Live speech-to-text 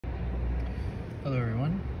Hello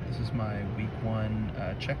everyone, this is my week one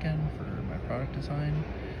check-in for my product design.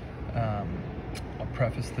 I'll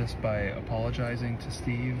preface this by apologizing to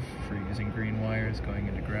Steve for using green wires going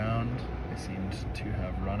into ground. I seemed to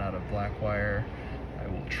have run out of black wire. I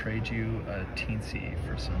will trade you a teensy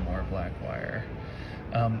for some more black wire.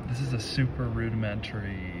 This is a super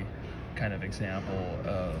rudimentary kind of example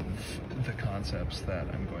of the concepts that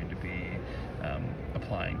I'm going to be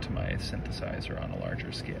applying to my synthesizer on a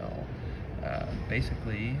larger scale.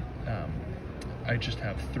 Basically, I just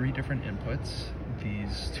have three different inputs,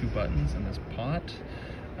 these two buttons and this pot,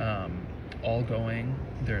 all going,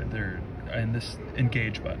 they're in this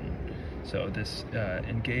engage button. So this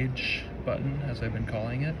engage button, as I've been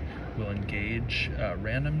calling it, will engage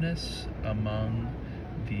randomness among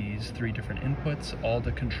these three different inputs, all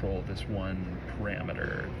to control this one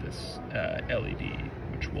parameter, this LED,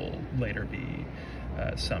 which will later be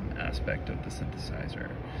some aspect of the synthesizer.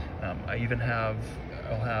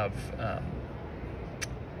 I'll have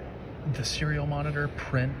the serial monitor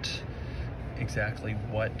print exactly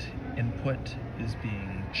what input is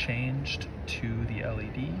being changed to the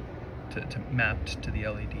LED, mapped to the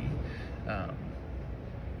LED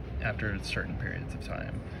after certain periods of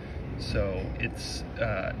time. So it's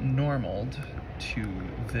normaled to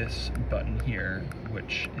this button here,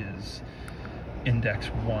 which is index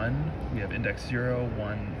 1. We have index 0,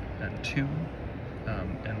 1, and 2.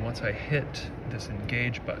 And once I hit this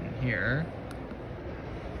engage button here,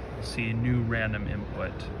 you'll see new random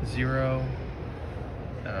input 0.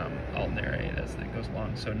 I'll narrate as it goes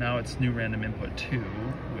along. So now it's new random input 2,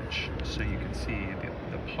 which, so you can see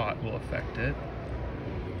the pot will affect it.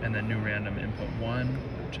 And then new random input 1,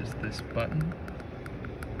 which is this button.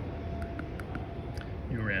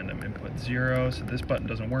 New random input 0, so this button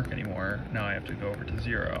doesn't work anymore. Now I have to go over to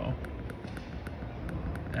 0.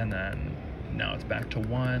 And then now it's back to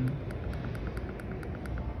 1.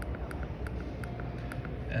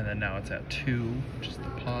 And then now it's at 2, which is the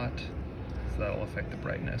pot. So that'll affect the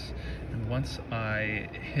brightness. And once I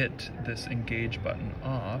hit this engage button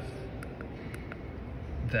off,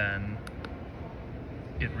 then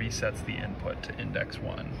it resets the input to index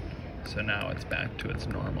 1. So now it's back to its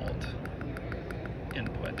normaled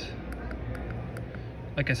input.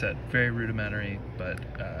 Like I said, very rudimentary, but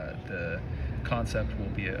the concept will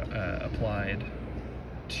be applied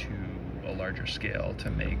to a larger scale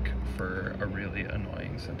to make for a really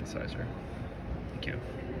annoying synthesizer. Thank you.